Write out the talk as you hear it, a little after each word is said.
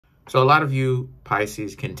So a lot of you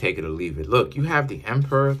Pisces can take it or leave it. Look, you have the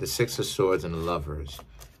Emperor, the Six of Swords, and the Lovers.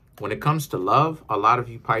 When it comes to love, a lot of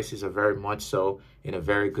you Pisces are very much so in a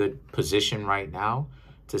very good position right now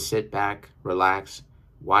to sit back, relax,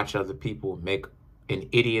 watch other people make an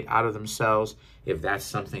idiot out of themselves if that's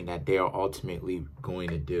something that they are ultimately going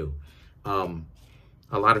to do.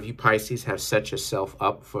 A lot of you Pisces have set yourself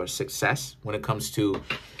up for success when it comes to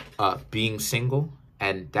being single.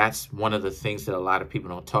 And that's one of the things that a lot of people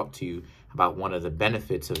don't talk to you about, one of the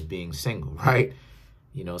benefits of being single, right?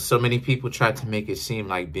 You know, so many people try to make it seem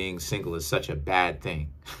like being single is such a bad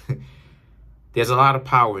thing. There's a lot of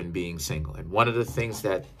power in being single. And one of the things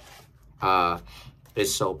that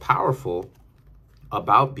is so powerful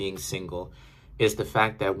about being single is the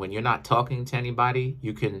fact that when you're not talking to anybody,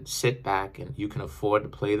 you can sit back and you can afford to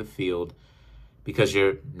play the field because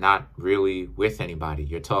you're not really with anybody.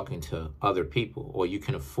 You're talking to other people, or you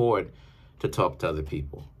can afford to talk to other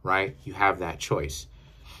people, right? You have that choice.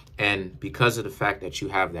 And because of the fact that you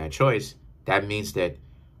have that choice, that means that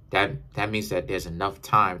there's enough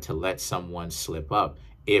time to let someone slip up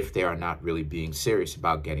if they are not really being serious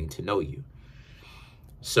about getting to know you.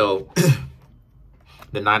 So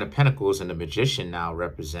the Nine of Pentacles and the Magician now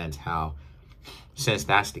represents how, since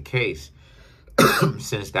that's the case,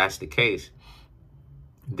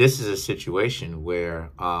 this is a situation where,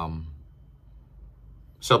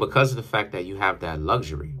 so because of the fact that you have that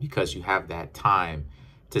luxury, because you have that time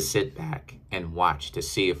to sit back and watch to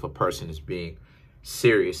see if a person is being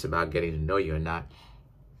serious about getting to know you or not,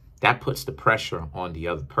 that puts the pressure on the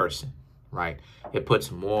other person, right? It puts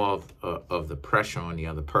more of the pressure on the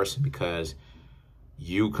other person because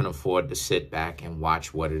you can afford to sit back and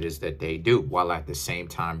watch what it is that they do, while at the same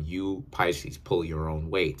time, you Pisces pull your own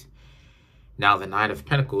weight. Now, the Nine of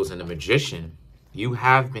Pentacles and the Magician, you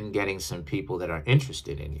have been getting some people that are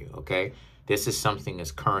interested in you, okay? This is something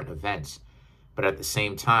as current events. But at the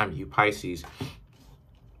same time, you Pisces,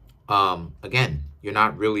 again, you're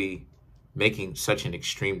not really making such an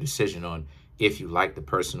extreme decision on if you like the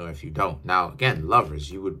person or if you don't. Now, again,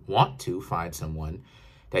 lovers, you would want to find someone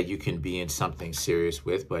that you can be in something serious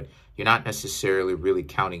with, but you're not necessarily really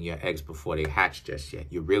counting your eggs before they hatch just yet.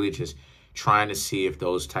 You're really just trying to see if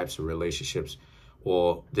those types of relationships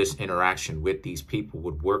or this interaction with these people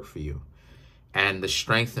would work for you. And the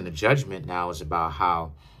Strength and the Judgment now is about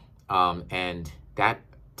how, and that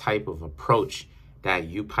type of approach that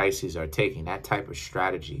you Pisces are taking, that type of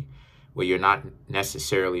strategy where you're not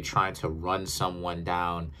necessarily trying to run someone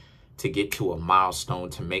down to get to a milestone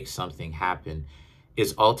to make something happen,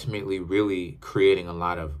 is ultimately really creating a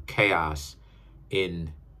lot of chaos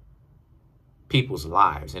in people's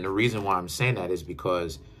lives. And the reason why I'm saying that is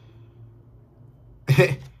because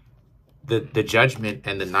the Judgment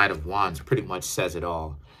and the Knight of Wands pretty much says it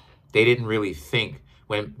all. They didn't really think,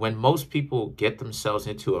 when most people get themselves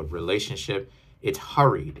into a relationship, it's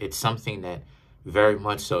hurried. It's something that very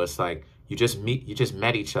much so, it's like you just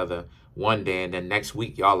met each other one day and then next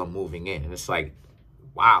week y'all are moving in. And it's like,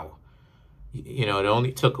 wow, you know, it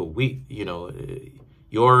only took a week. You know,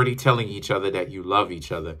 you're already telling each other that you love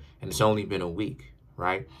each other and it's only been a week,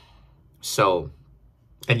 right? So,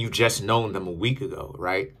 and you just known them a week ago,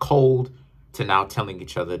 right? Cold to now telling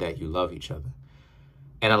each other that you love each other.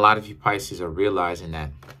 And a lot of you Pisces are realizing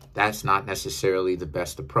that that's not necessarily the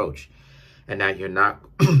best approach, and that you're not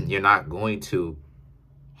going to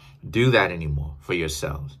do that anymore for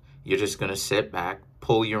yourselves. You're just going to sit back,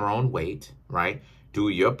 pull your own weight, right? Do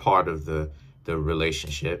your part of the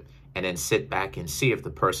relationship, and then sit back and see if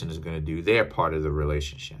the person is going to do their part of the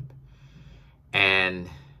relationship. And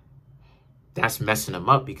that's messing them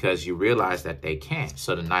up because you realize that they can't.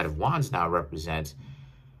 So the Knight of Wands now represents,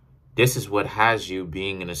 this is what has you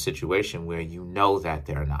being in a situation where you know that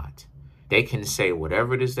they're not. They can say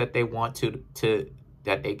whatever it is that they want to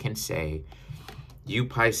that they can say. You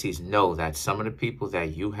Pisces know that some of the people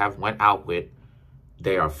that you have went out with,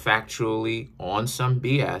 they are factually on some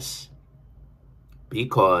BS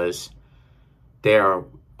because they are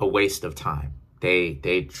a waste of time.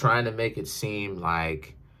 They trying to make it seem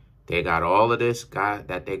like they got all of this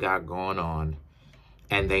that they got going on,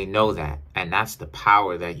 and they know that. And that's the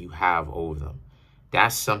power that you have over them.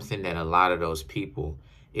 That's something that a lot of those people,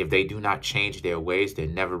 if they do not change their ways, they're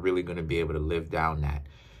never really going to be able to live down that.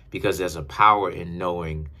 Because there's a power in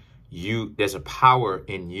knowing you, there's a power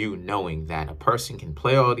in you knowing that a person can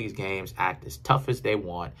play all these games, act as tough as they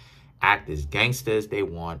want, act as gangster as they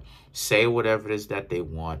want, say whatever it is that they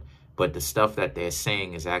want, but the stuff that they're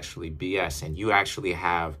saying is actually BS. And you actually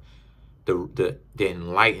have the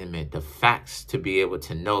enlightenment, the facts to be able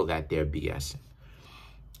to know that they're BSing,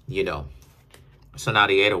 you know. So now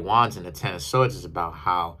the Eight of Wands and the Ten of Swords is about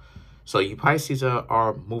how So you Pisces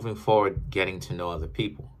are moving forward, getting to know other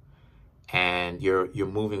people. And you're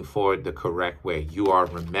moving forward the correct way. You are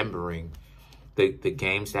remembering the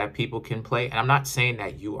games that people can play. And I'm not saying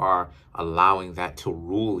that you are allowing that to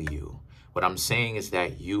rule you. What I'm saying is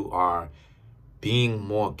that you are being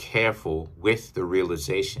more careful with the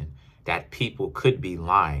realization that people could be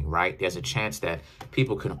lying, right? There's a chance that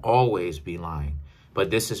people can always be lying. But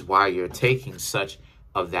this is why you're taking such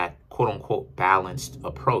of that quote unquote balanced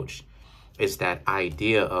approach. Is that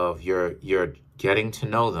idea of you're getting to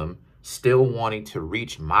know them, still wanting to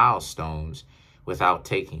reach milestones without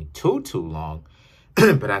taking too long,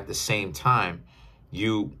 but at the same time,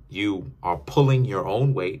 you are pulling your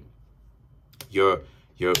own weight. You're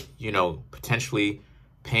potentially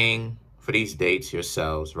paying for these dates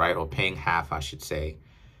yourselves, right? Or paying half, I should say.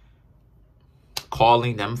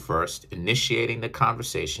 Calling them first, initiating the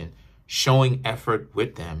conversation, showing effort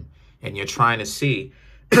with them, and you're trying to see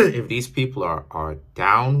if these people are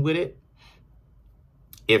down with it.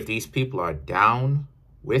 If these people are down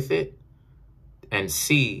with it, and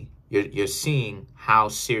you're seeing how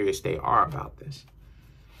serious they are about this.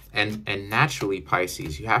 And naturally,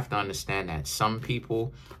 Pisces, you have to understand that some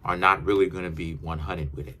people are not really going to be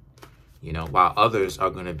 100 with it, while others are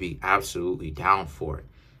going to be absolutely down for it.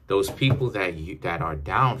 Those people that are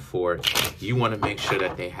down for it, you want to make sure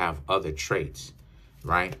that they have other traits,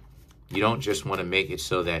 right? You don't just want to make it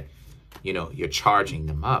so that, you're charging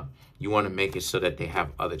them up. You want to make it so that they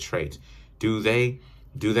have other traits. Do they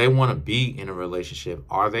want to be in a relationship?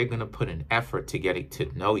 Are they going to put an effort to getting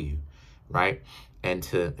to know you, right? And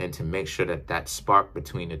to make sure that that spark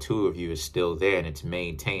between the two of you is still there and it's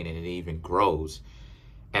maintained and it even grows.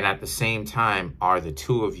 And at the same time, are the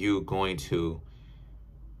two of you going to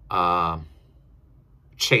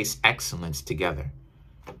chase excellence together?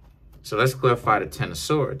 So let's clarify the Ten of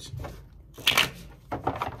Swords.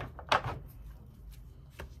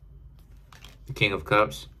 The King of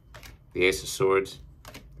Cups, the Ace of Swords,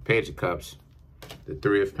 the Page of Cups, the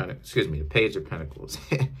Page of Pentacles.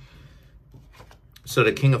 So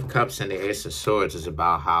the King of Cups and the Ace of Swords is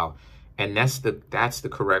about how, and that's the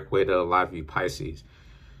correct way that a lot of you Pisces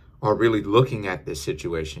are really looking at this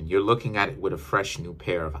situation. You're looking at it with a fresh new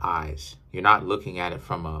pair of eyes. You're not looking at it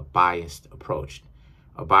from a biased approach.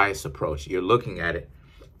 You're looking at it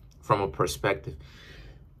from a perspective.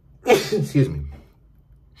 Excuse me.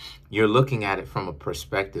 You're looking at it from a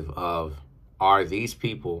perspective of, are these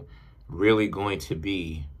people really going to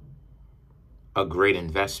be a great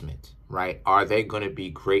investment, right? Are they going to be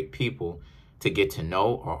great people to get to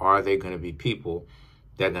know, or are they going to be people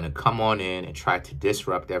that are going to come on in and try to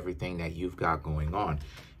disrupt everything that you've got going on?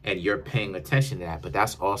 And you're paying attention to that, but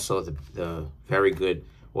that's also the very good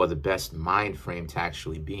or the best mind frame to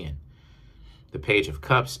actually be in. The Page of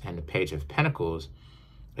Cups and the Page of Pentacles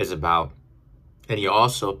is about, and you're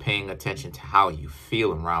also paying attention to how you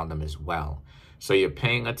feel around them as well. So you're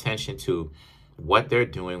paying attention to what they're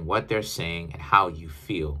doing, what they're saying, and how you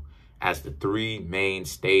feel as the three main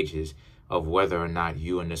stages of whether or not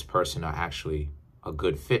you and this person are actually a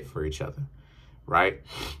good fit for each other, right?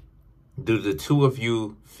 Do the two of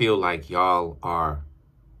you feel like y'all are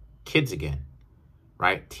kids again,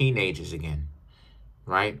 right? Teenagers again,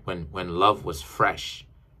 right? When love was fresh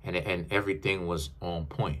and everything was on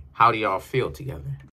point. How do y'all feel together?